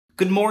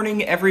Good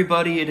morning,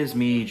 everybody. It is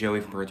me,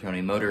 Joey from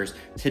Bertoni Motors.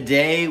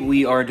 Today,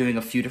 we are doing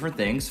a few different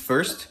things.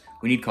 First,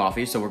 we need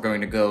coffee, so we're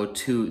going to go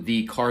to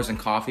the Cars and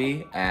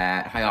Coffee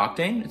at High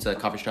Octane. It's a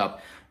coffee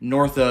shop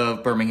north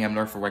of Birmingham,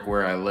 north of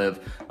where I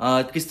live,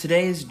 because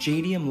today is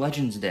JDM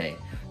Legends Day.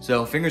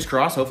 So fingers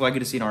crossed, hopefully I get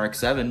to see an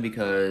RX-7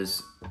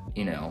 because,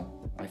 you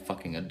know, I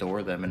fucking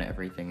adore them and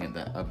everything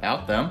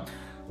about them.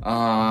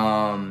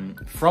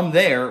 From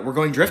there, we're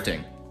going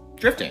drifting.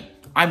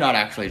 I'm not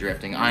actually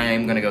drifting. I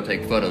am gonna go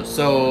take photos.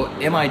 So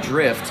in my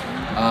drift,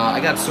 I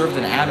got served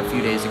an ad a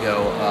few days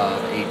ago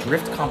of a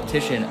drift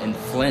competition in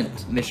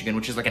Flint, Michigan,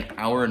 which is like an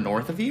hour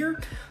north of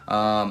here.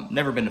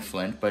 Never been to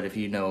Flint, but if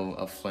you know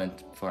of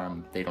Flint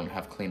Farm, they don't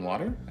have clean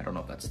water. I don't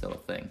know if that's still a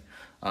thing.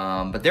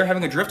 But they're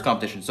having a drift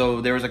competition.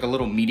 So there was like a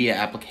little media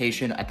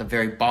application at the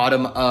very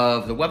bottom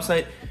of the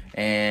website,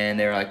 and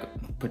they're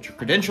like, put your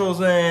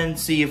credentials in,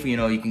 see if, you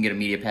know, you can get a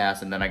media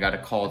pass. And then I got a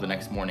call the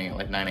next morning at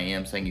like 9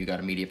 a.m. saying you got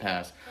a media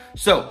pass.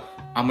 So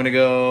I'm gonna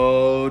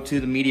go to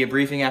the media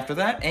briefing after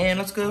that, and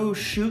let's go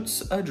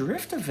shoot a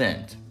drift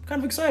event. Kind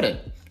of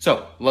excited.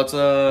 So let's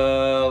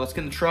get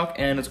in the truck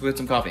and let's go get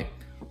some coffee.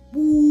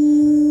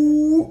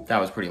 Woo! That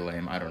was pretty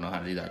lame. I don't know how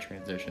to do that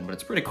transition, but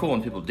it's pretty cool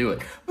when people do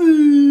it.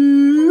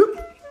 Woo!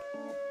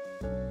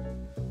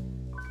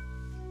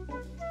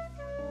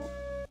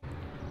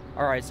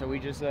 All right, so we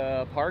just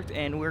parked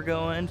and we're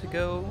going to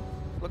go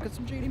look at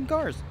some JDM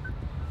cars.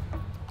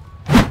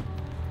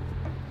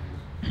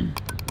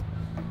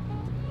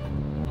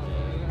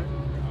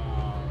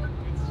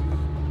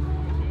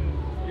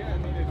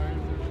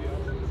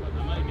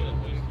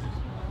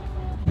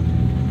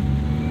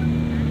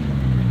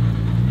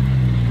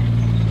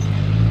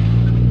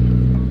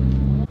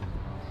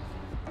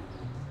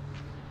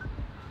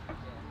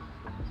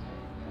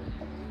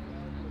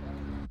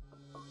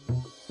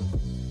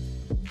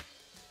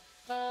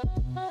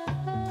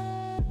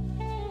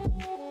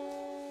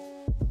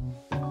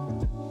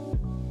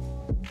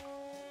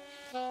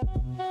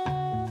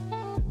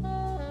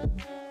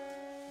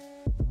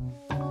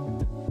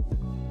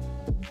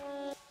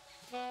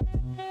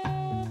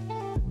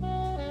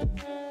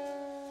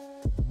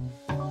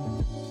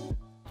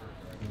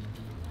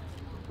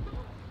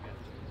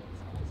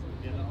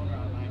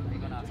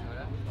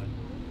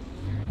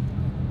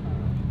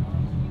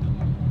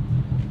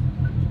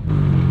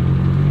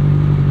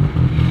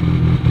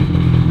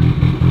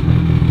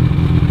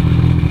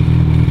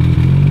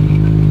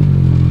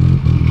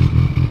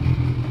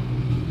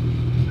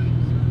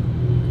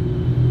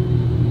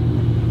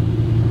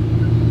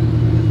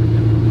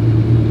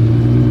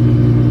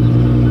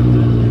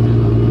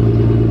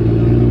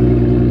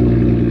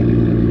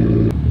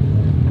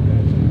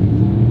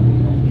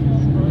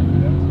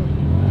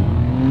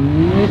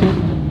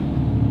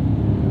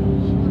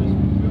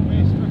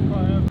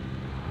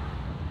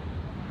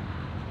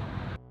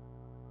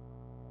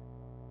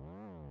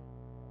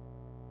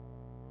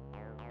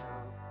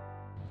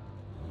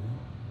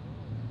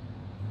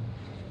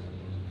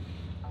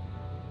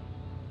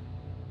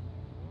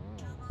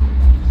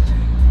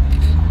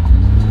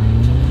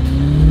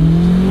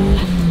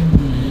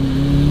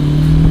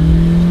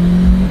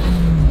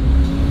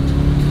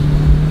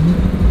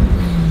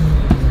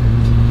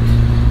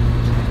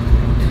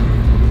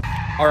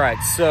 All right,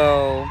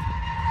 so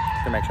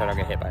to make sure I don't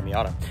get hit by a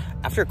Miata.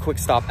 After a quick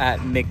stop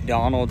at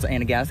McDonald's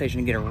and a gas station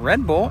to get a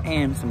Red Bull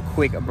and some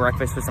quick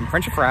breakfast with some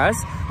French fries,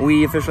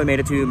 we officially made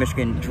it to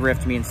Michigan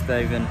Drift. Me and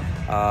Steven,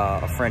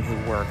 a friend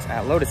who works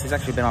at Lotus, he's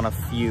actually been on a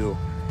few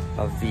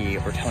of the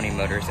Bertoni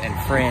Motors and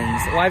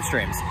Friends live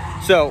streams.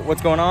 So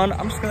what's going on?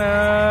 I'm just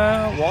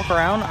gonna walk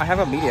around. I have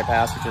a media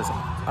pass, which is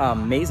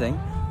amazing.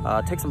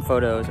 Take some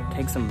photos,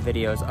 take some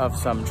videos of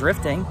some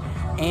drifting,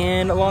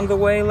 and along the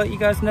way, let you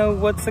guys know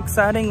what's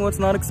exciting, what's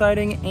not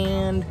exciting,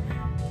 and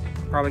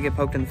probably get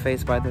poked in the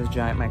face by this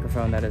giant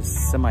microphone that is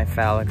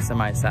semi-phallic,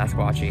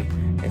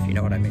 semi-Sasquatchy, if you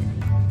know what I mean.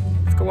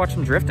 Let's go watch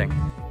some drifting.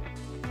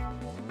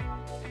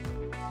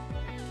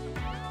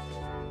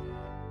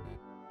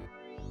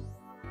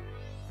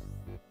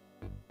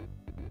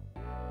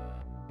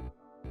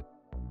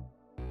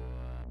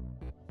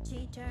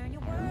 Turn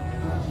your world.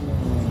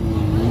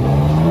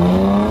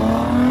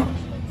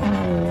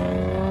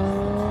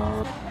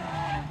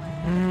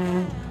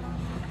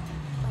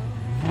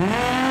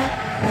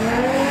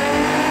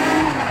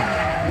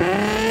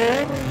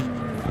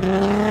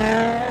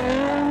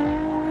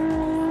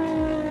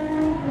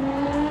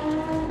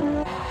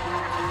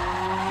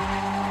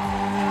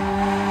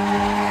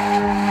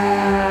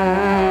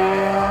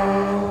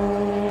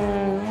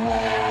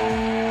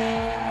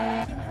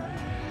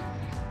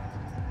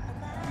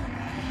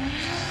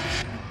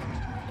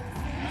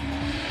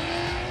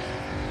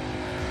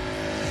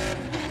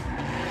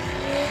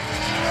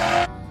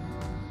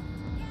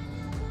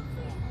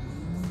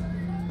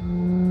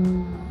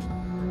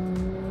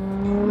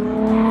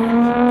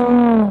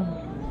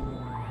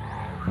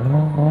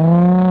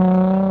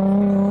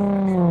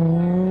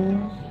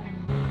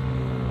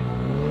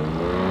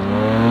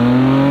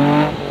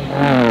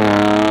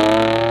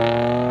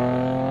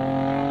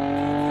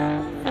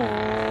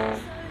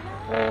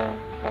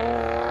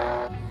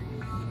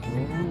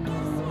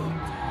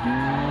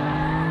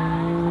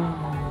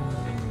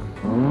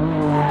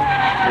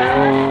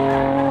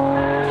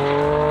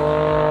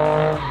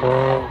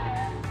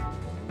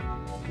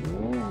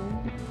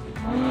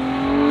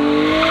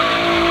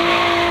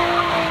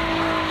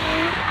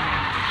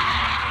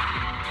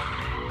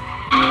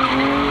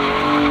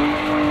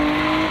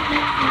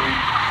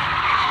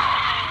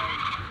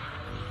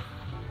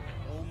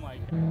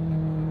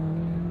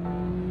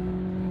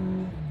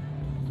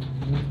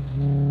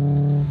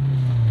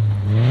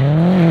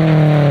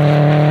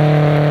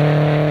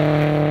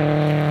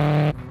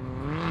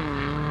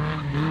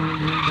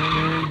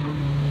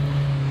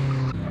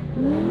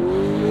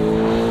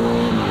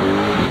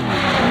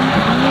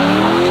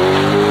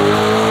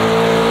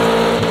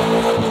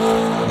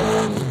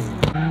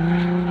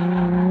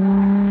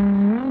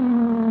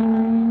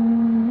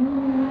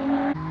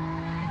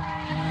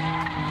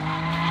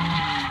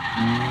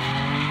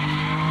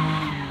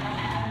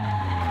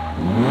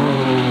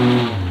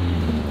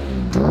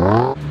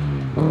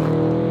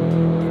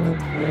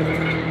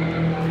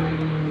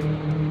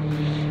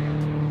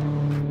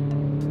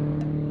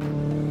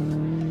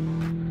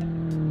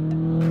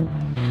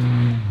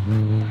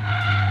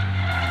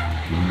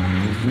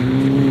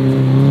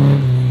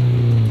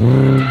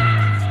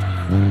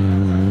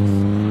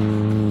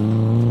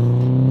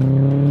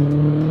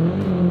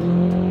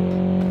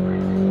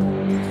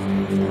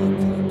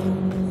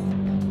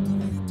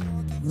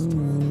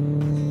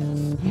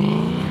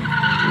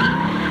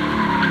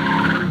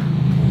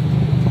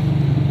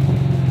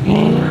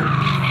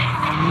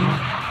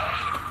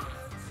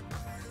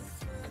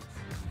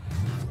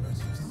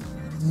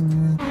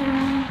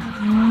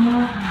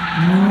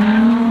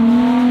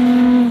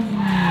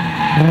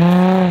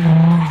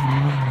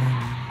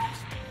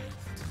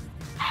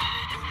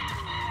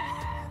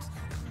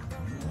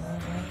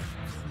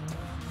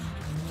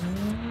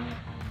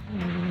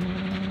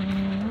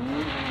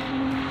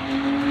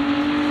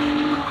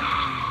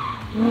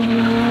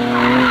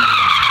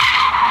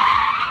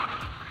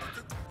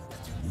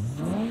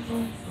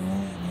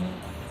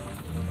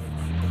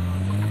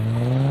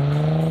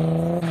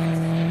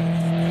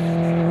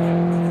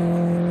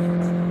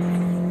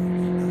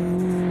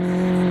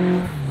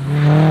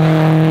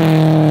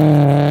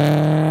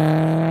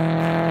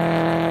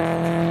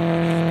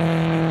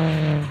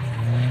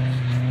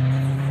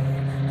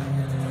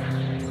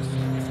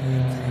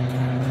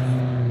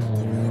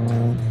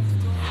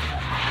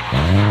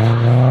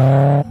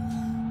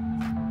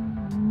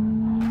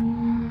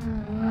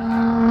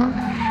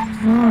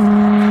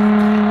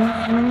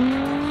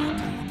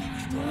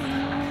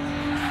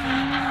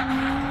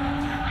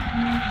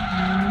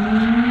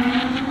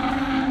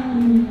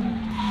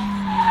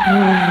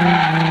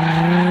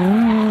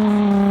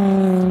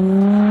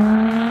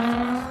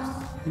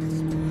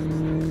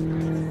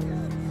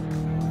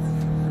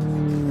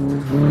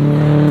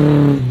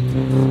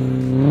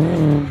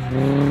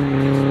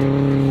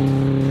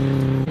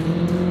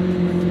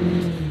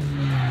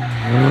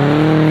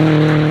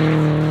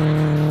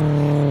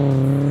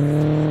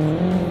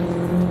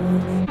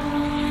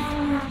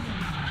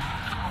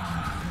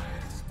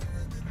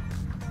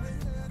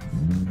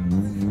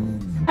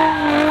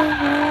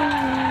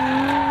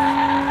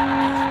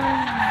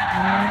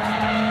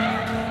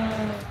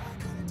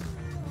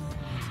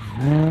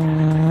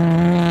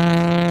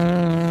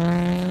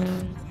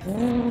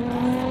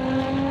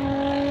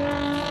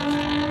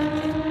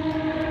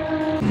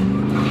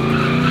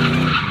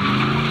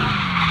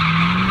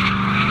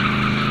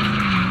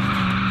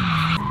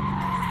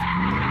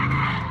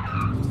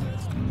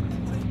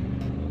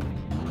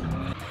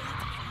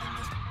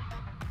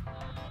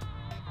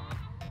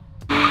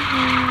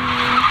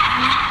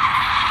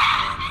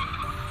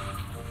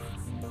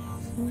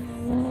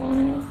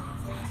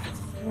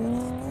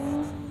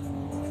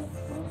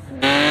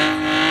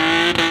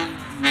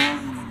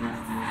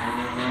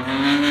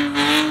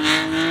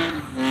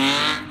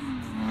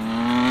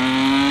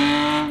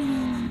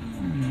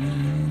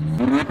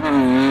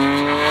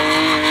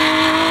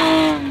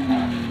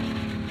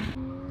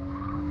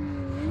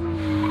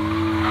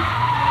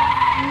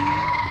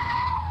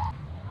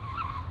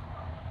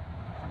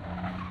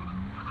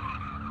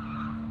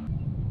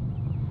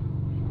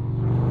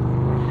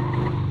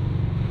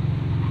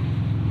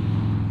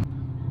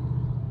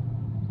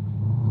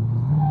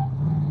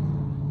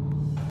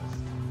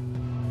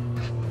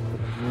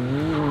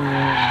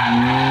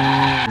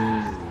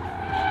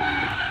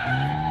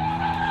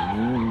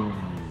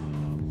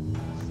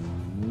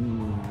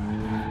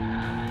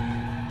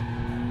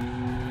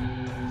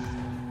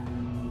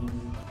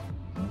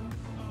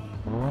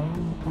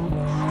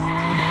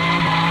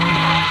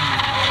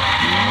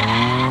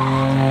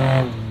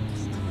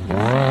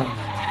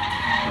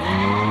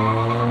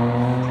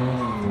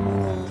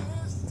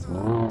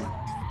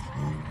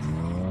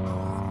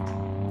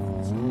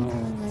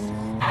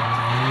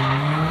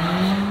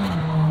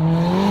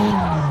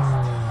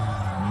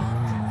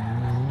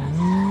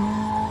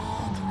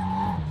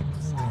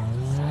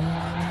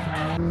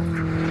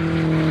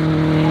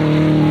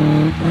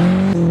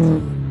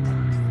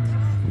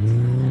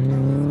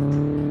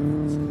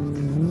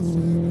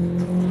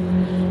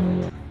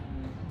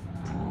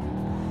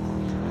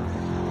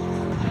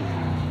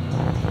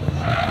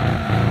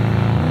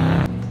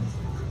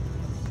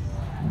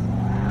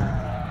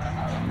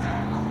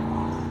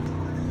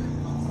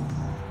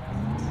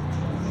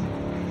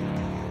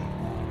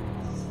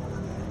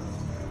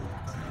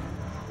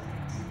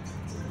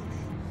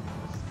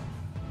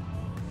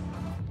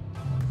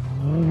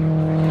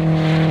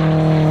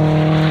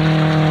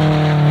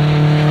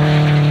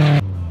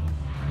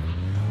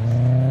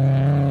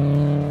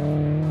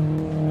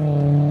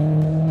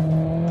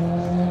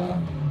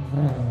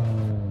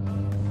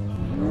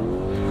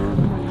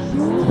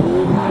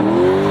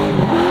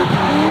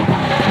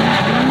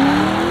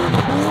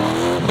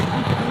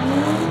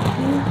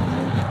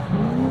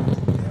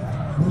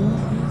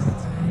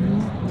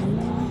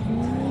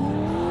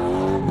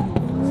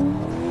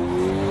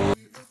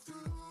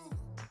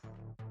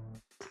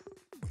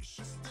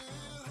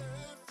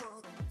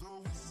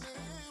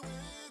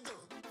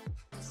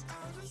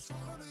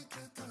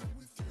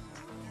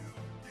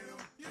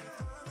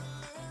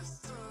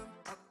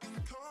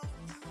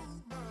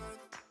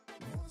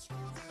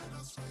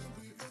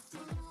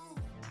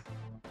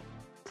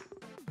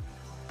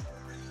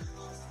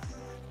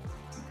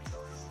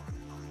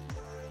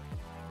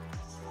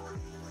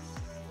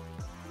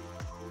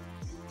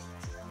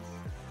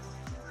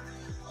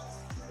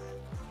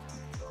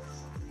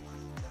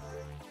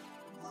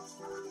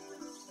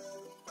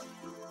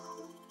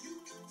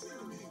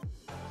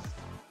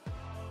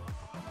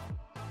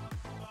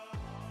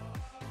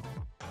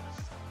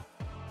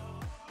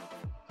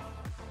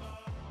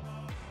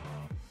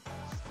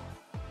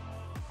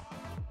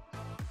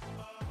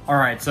 All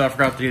right, so I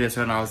forgot to do this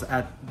when I was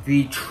at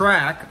the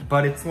track,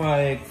 but it's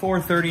like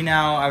 4:30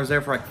 now. I was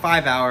there for like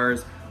 5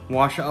 hours,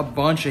 watched a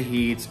bunch of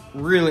heats.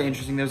 Really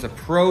interesting. There's a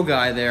pro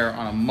guy there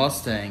on a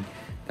Mustang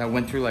that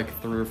went through like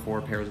 3 or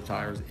 4 pairs of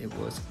tires. It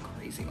was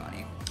crazy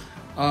money.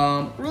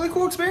 Really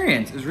cool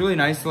experience. It was really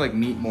nice to like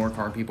meet more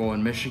car people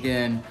in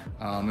Michigan.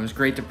 It was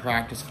great to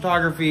practice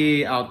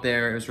photography out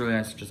there. It was really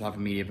nice to just have a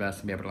media vest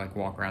and be able to like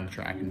walk around the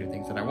track and do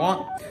things that I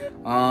want.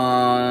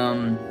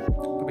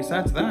 But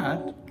besides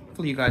that,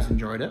 hopefully you guys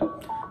enjoyed it.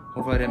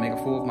 Hopefully I didn't make a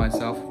fool of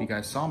myself if you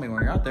guys saw me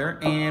when you're out there.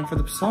 And for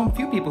the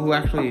few people who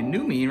actually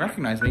knew me and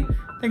recognized me,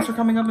 thanks for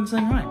coming up and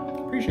saying hi.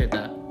 Appreciate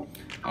that.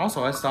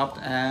 Also, I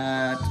stopped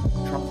at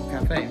Tropical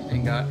Cafe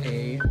and got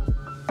a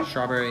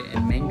strawberry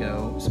and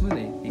mango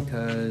smoothie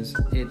because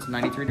it's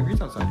 93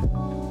 degrees outside.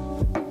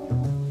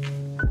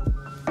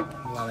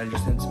 I'm glad I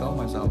just didn't spell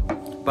myself.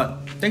 But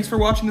thanks for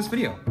watching this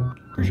video.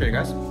 Appreciate it,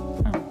 guys.